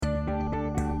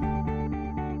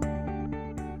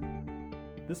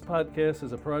This podcast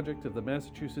is a project of the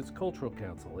Massachusetts Cultural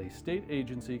Council, a state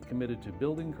agency committed to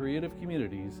building creative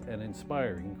communities and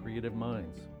inspiring creative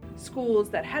minds. Schools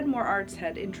that had more arts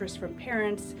had interest from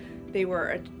parents. They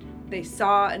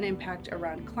saw an impact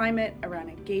around climate, around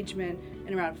engagement,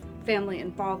 and around family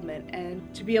involvement.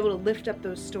 And to be able to lift up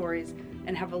those stories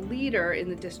and have a leader in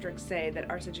the district say that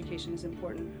arts education is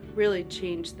important really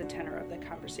changed the tenor of the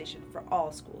conversation for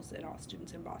all schools and all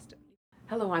students in Boston.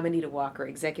 Hello, I'm Anita Walker,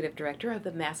 Executive Director of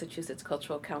the Massachusetts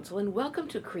Cultural Council, and welcome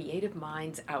to Creative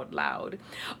Minds Out Loud.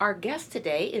 Our guest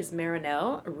today is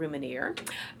Marinelle Rumenier.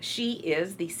 She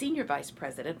is the Senior Vice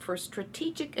President for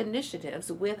Strategic Initiatives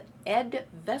with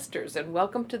EdVestors, and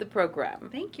welcome to the program.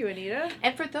 Thank you, Anita.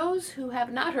 And for those who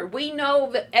have not heard, we know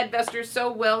that EdVestors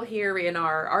so well here in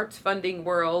our arts funding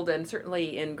world and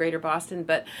certainly in Greater Boston,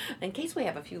 but in case we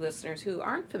have a few listeners who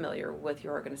aren't familiar with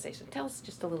your organization, tell us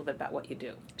just a little bit about what you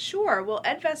do. Sure. Well,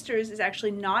 EdVestors is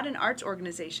actually not an arts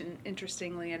organization,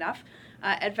 interestingly enough.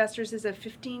 EdVestors is a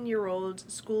 15-year-old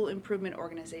school improvement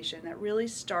organization that really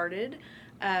started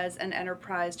as an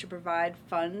enterprise to provide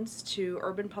funds to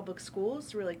urban public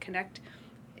schools, to really connect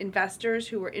investors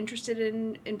who were interested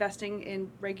in investing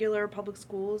in regular public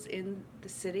schools in the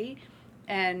city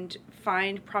and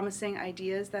find promising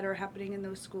ideas that are happening in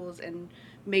those schools and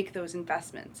make those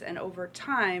investments. And over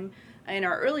time, in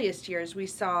our earliest years, we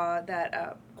saw that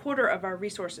a quarter of our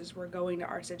resources were going to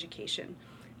arts education.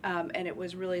 And it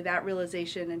was really that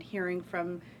realization and hearing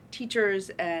from teachers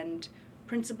and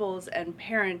principals and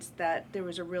parents that there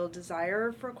was a real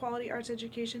desire for quality arts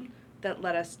education that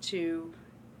led us to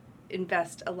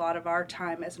invest a lot of our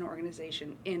time as an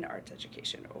organization in arts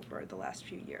education over the last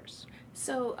few years.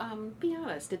 So, be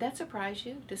honest, did that surprise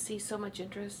you to see so much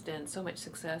interest and so much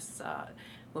success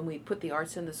when we put the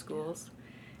arts in the schools?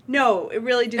 No, it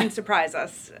really didn't surprise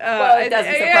us. Well, it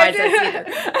doesn't surprise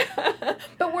us either.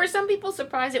 But were some people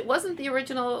surprised it wasn't the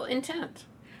original intent?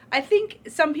 I think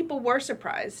some people were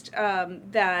surprised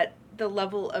that the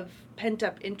level of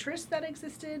pent-up interest that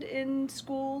existed in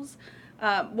schools.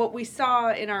 What we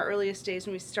saw in our earliest days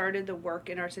when we started the work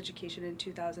in arts education in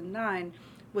 2009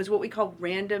 was what we call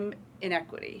random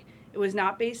inequity. It was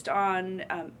not based on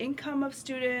income of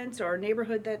students or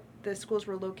neighborhood that the schools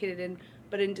were located in,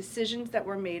 but in decisions that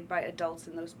were made by adults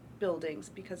in those buildings.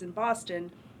 Because in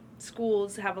Boston,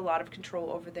 schools have a lot of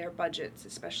control over their budgets,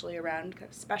 especially around kind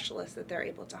of specialists that they're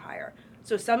able to hire.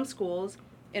 So some schools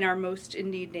in our most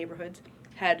in-need neighborhoods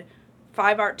had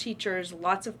 5 art teachers,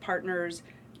 lots of partners,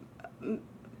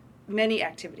 many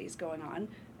activities going on,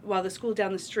 while the school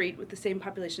down the street with the same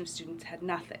population of students had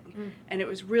nothing. And it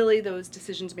was really those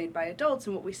decisions made by adults,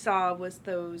 and what we saw was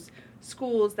those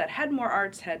schools that had more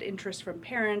arts had interest from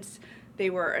parents.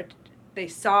 They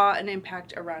saw an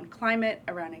impact around climate,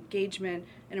 around engagement,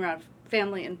 and around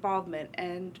family involvement.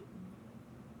 And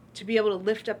to be able to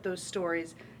lift up those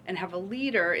stories and have a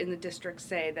leader in the district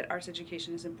say that arts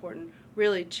education is important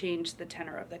really changed the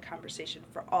tenor of the conversation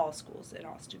for all schools and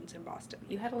all students in Boston.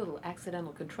 You had a little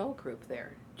accidental control group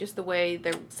there, just the way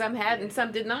some had and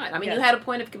some did not. I mean, Yes. You had a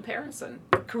point of comparison.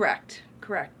 Correct.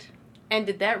 And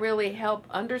did that really help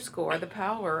underscore the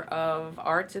power of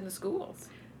arts in the schools?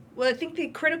 Well, I think the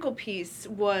critical piece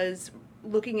was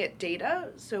looking at data.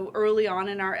 So early on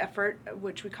in our effort,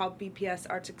 which we called BPS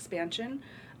Arts Expansion,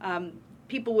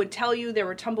 people would tell you there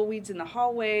were tumbleweeds in the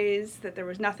hallways, that there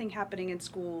was nothing happening in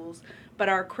schools, but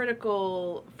our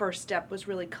critical first step was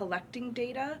really collecting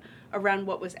data around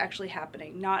what was actually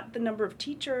happening, not the number of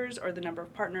teachers or the number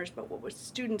of partners, but what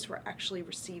students were actually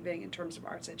receiving in terms of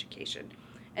arts education.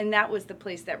 And that was the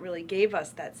place that really gave us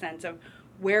that sense of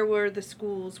where were the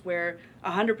schools where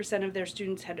 100% of their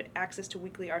students had access to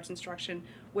weekly arts instruction?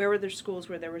 Where were there schools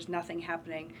where there was nothing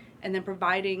happening? And then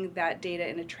providing that data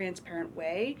in a transparent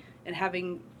way and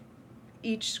having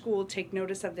each school take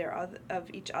notice of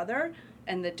each other,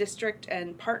 and the district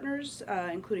and partners,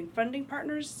 including funding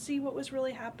partners, see what was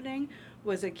really happening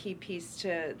was a key piece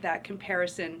to that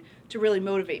comparison to really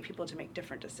motivate people to make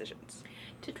different decisions.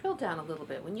 To drill down a little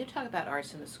bit, when you talk about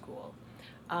arts in the school,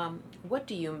 what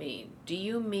do you mean? Do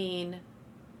you mean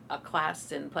a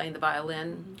class in playing the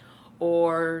violin,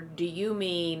 or do you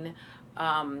mean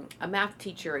a math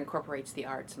teacher incorporates the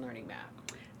arts in learning math?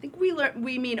 I think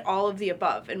we mean all of the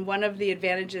above, and one of the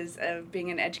advantages of being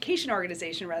an education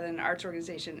organization rather than an arts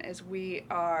organization is we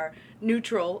are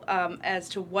neutral as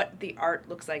to what the art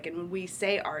looks like. And when we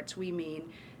say arts, we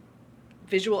mean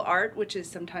visual art, which is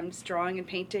sometimes drawing and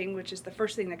painting, which is the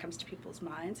first thing that comes to people's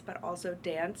minds, but also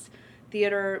dance,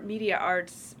 theater, media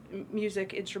arts,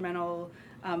 music, instrumental,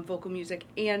 vocal music,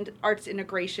 and arts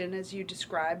integration, as you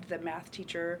described, the math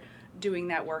teacher doing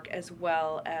that work, as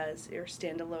well as your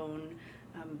standalone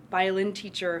violin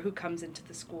teacher who comes into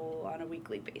the school on a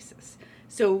weekly basis.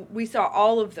 So we saw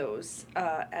all of those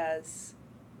as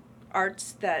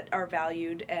arts that are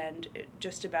valued, and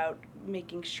just about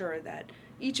making sure that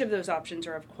each of those options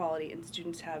are of quality and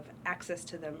students have access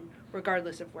to them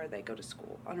regardless of where they go to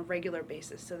school on a regular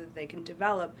basis, so that they can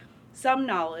develop some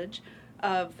knowledge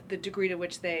of the degree to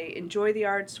which they enjoy the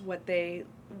arts,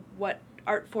 what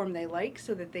art form they like,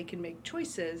 so that they can make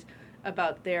choices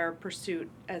about their pursuit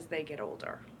as they get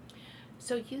older.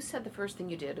 So you said the first thing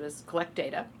you did was collect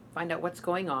data, find out what's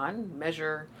going on,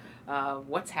 measure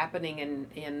what's happening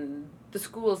in the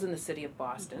schools in the city of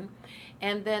Boston.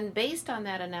 And then based on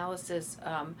that analysis,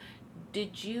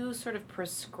 did you sort of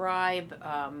prescribe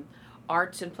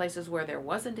arts in places where there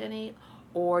wasn't any?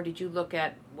 Or did you look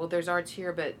at, well, there's arts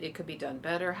here, but it could be done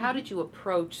better? How did you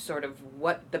approach sort of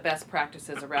what the best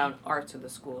practices around arts in the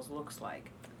schools looks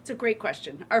like? It's a great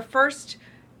question. Our first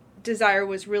desire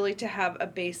was really to have a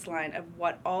baseline of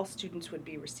what all students would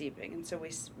be receiving. And so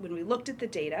when we looked at the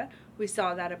data, we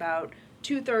saw that about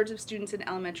 2/3 of students in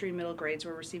elementary and middle grades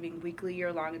were receiving weekly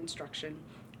year-long instruction.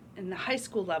 In the high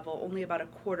school level, only about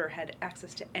 1/4 had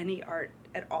access to any art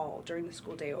at all during the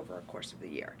school day over a course of the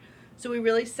year. So we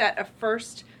really set a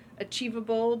first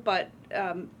achievable but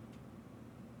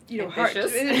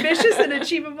ambitious and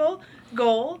achievable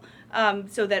goal,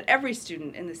 so that every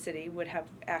student in the city would have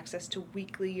access to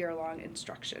weekly year-long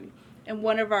instruction. And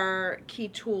one of our key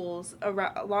tools,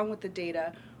 along with the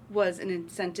data, was an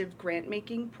incentive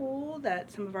grant-making pool that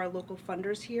some of our local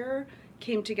funders here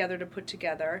came together to put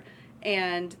together.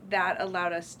 And that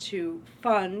allowed us to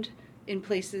fund, in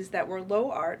places that were low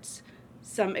arts,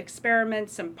 some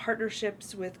experiments, some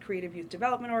partnerships with creative youth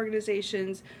development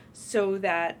organizations, so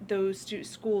that those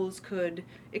schools could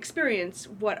experience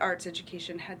what arts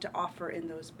education had to offer in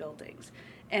those buildings.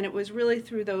 And it was really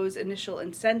through those initial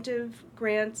incentive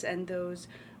grants and those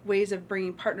ways of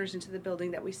bringing partners into the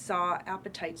building that we saw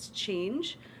appetites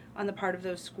change on the part of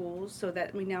those schools, so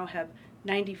that we now have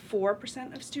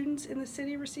 94% of students in the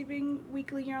city receiving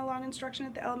weekly year-long instruction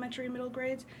at the elementary and middle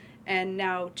grades. And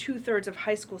now 2/3 of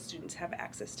high school students have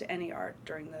access to any art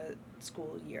during the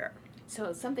school year.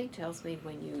 So something tells me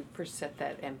when you first set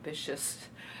that ambitious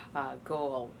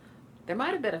goal, there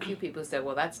might have been a few people who said,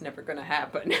 well, that's never going to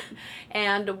happen.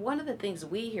 And one of the things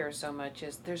we hear so much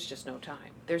is there's just no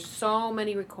time. There's so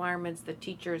many requirements. The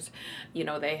teachers,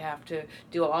 they have to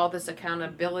do all this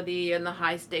accountability and the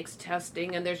high stakes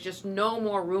testing, and there's just no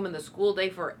more room in the school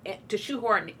day to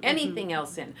shoehorn anything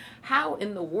else in. How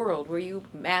in the world were you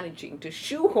managing to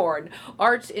shoehorn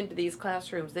arts into these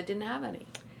classrooms that didn't have any?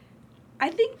 I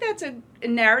think that's a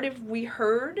narrative we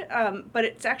heard, but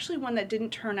it's actually one that didn't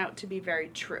turn out to be very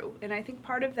true. And I think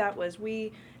part of that was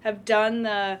we have done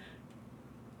the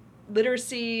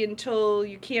literacy until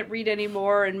you can't read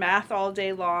anymore and math all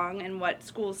day long. And what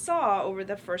schools saw over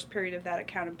the first period of that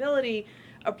accountability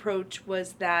approach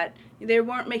was that they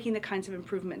weren't making the kinds of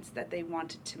improvements that they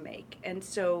wanted to make. And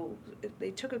so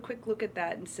they took a quick look at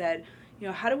that and said,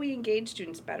 how do we engage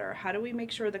students better? How do we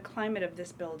make sure the climate of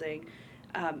this building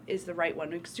is the right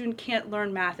one? A student can't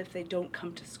learn math if they don't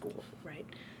come to school, right?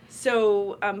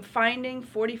 So finding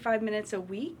 45 minutes a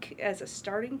week as a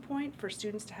starting point for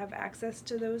students to have access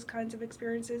to those kinds of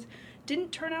experiences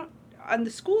didn't turn out, on the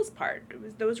school's part,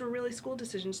 those were really school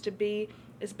decisions, to be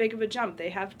as big of a jump.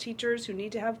 They have teachers who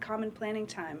need to have common planning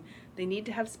time. They need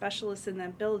to have specialists in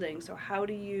that building. So how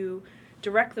do you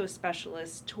direct those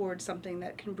specialists towards something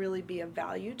that can really be of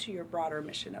value to your broader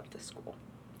mission of the school?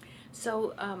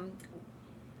 So,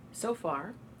 so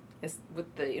far,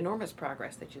 with the enormous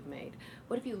progress that you've made,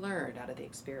 what have you learned out of the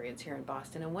experience here in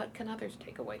Boston, and what can others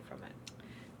take away from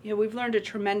it? We've learned a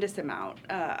tremendous amount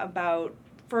about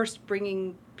first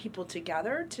bringing people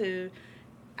together to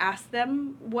ask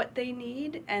them what they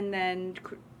need, and then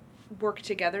work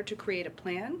together to create a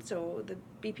plan. So the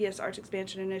BPS Arts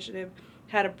Expansion Initiative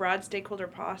had a broad stakeholder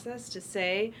process to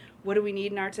say, what do we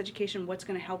need in arts education? What's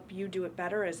going to help you do it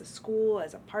better as a school,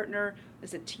 as a partner,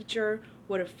 as a teacher?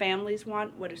 What do families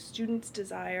want? What do students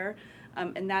desire?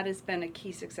 And that has been a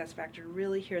key success factor, to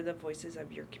really hear the voices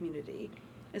of your community.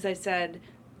 As I said,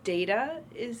 data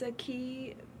is a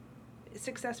key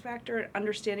success factor,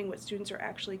 understanding what students are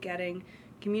actually getting,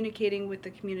 communicating with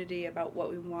the community about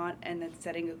what we want, and then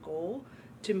setting a goal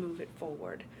to move it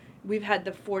forward. We've had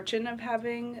the fortune of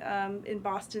having in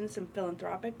Boston some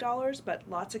philanthropic dollars, but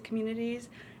lots of communities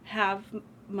have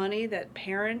money that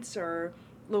parents or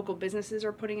local businesses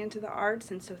are putting into the arts,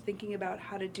 and so thinking about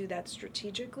how to do that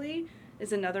strategically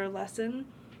is another lesson.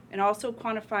 And also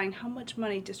quantifying how much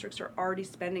money districts are already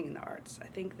spending in the arts. I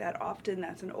think that often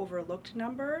that's an overlooked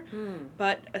number,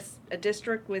 but a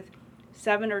district with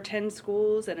 7 or 10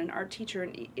 schools and an art teacher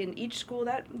in each school,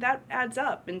 that adds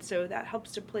up. And so that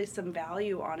helps to place some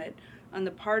value on it on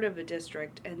the part of a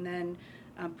district, and then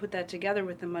put that together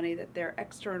with the money that their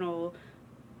external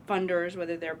funders,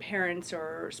 whether they're parents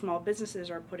or small businesses,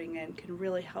 are putting in, can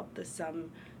really help the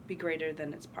sum be greater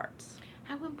than its parts.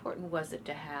 How important was it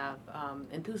to have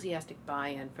enthusiastic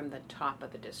buy-in from the top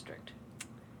of the district?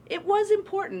 It was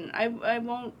important. I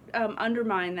won't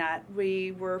undermine that.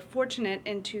 We were fortunate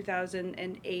in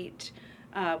 2008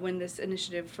 when this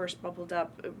initiative first bubbled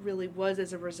up. It really was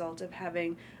as a result of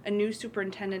having a new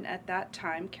superintendent at that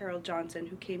time, Carol Johnson,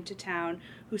 who came to town,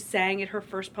 who sang at her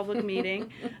first public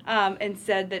meeting and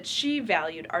said that she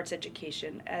valued arts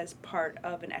education as part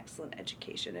of an excellent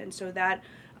education. And so that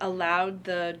allowed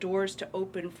the doors to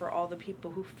open for all the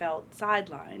people who felt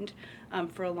sidelined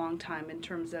for a long time in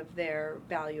terms of their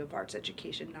value of arts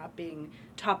education not being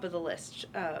top of the list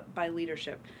by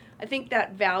leadership. I think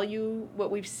that value,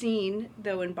 what we've seen,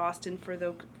 though, in Boston,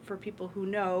 for people who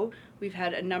know, we've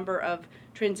had a number of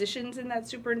transitions in that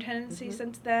superintendency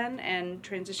since then, and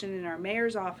transition in our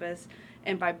mayor's office,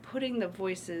 and by putting the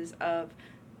voices of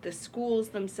the schools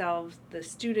themselves, the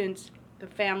students, the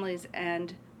families,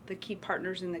 and the key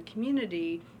partners in the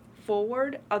community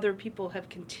forward, other people have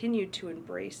continued to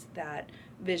embrace that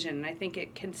vision. And I think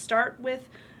it can start with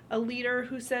a leader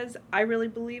who says, I really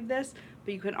believe this,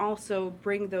 but you can also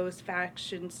bring those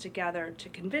factions together to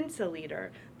convince a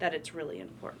leader that it's really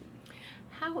important.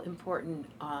 How important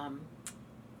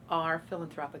are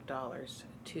philanthropic dollars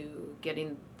to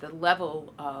getting the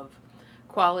level of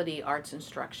quality arts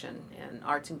instruction and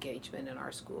arts engagement in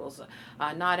our schools?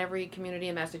 Not every community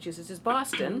in Massachusetts is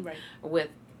Boston, Right. with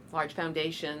large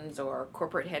foundations or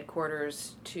corporate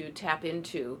headquarters to tap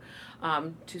into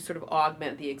to sort of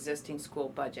augment the existing school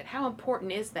budget. How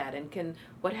important is that, and can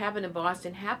what happened in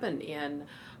Boston happen in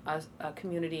a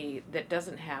community that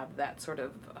doesn't have that sort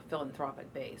of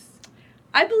philanthropic base?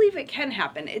 I believe it can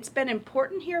happen. It's been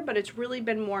important here, but it's really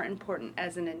been more important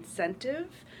as an incentive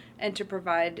and to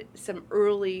provide some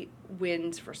early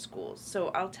wins for schools. So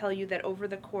I'll tell you that over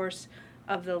the course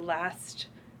of the last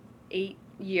 8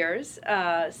 years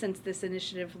since this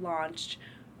initiative launched,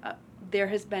 there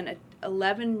has been an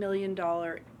 $11 million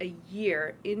a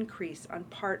year increase on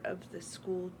part of the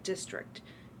school district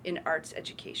in arts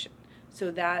education. So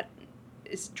that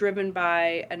is driven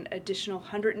by an additional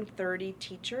 130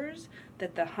 teachers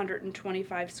that the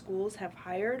 125 schools have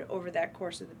hired over that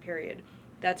course of the period.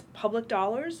 That's public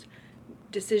dollars,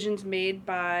 decisions made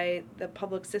by the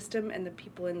public system and the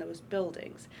people in those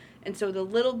buildings. And so the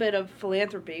little bit of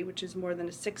philanthropy, which is more than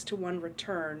a 6-to-1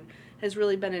 return, has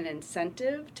really been an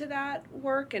incentive to that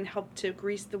work and helped to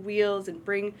grease the wheels and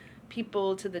bring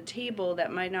people to the table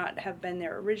that might not have been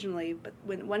there originally, but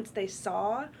once they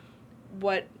saw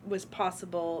what was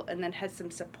possible and then had some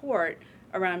support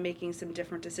around making some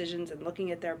different decisions and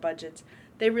looking at their budgets,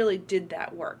 they really did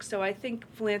that work. So I think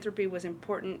philanthropy was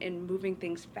important in moving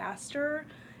things faster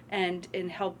and in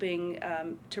helping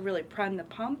to really prime the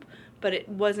pump, but it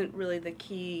wasn't really the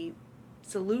key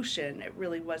solution. It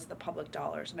really was the public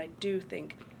dollars, and I do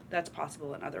think that's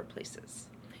possible in other places.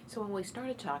 So when we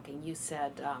started talking, you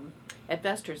said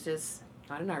Edvestors is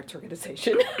not an arts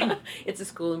organization. It's a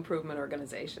school improvement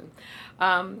organization.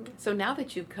 So now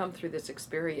that you've come through this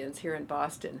experience here in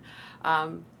Boston,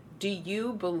 do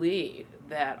you believe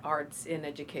that arts in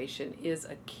education is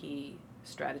a key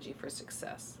strategy for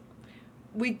success?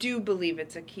 We do believe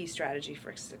it's a key strategy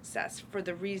for success for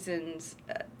the reasons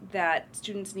that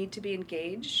students need to be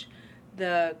engaged,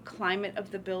 the climate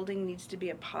of the building needs to be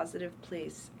a positive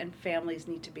place, and families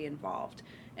need to be involved.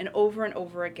 And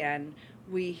over again,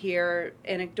 we hear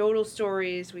anecdotal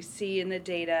stories, we see in the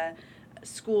data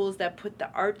schools that put the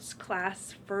arts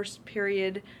class first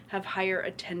period have higher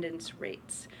attendance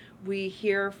rates. We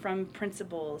hear from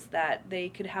principals that they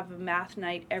could have a math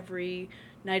night every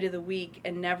night of the week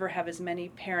and never have as many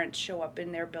parents show up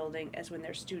in their building as when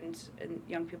their students and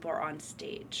young people are on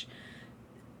stage.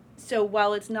 So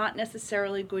while it's not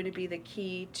necessarily going to be the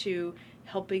key to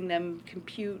helping them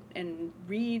compute and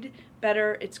read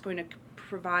better, it's going to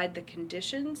provide the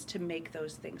conditions to make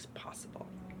those things possible.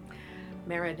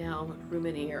 Marinelle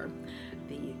Rumenier,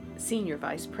 the Senior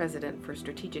Vice President for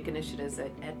Strategic Initiatives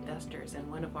at Edvestors and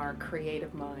one of our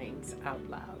creative minds out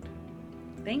loud.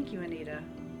 Thank you, Anita.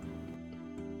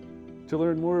 To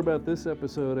learn more about this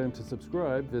episode and to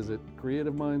subscribe, visit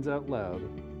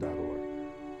creativemindsoutloud.org.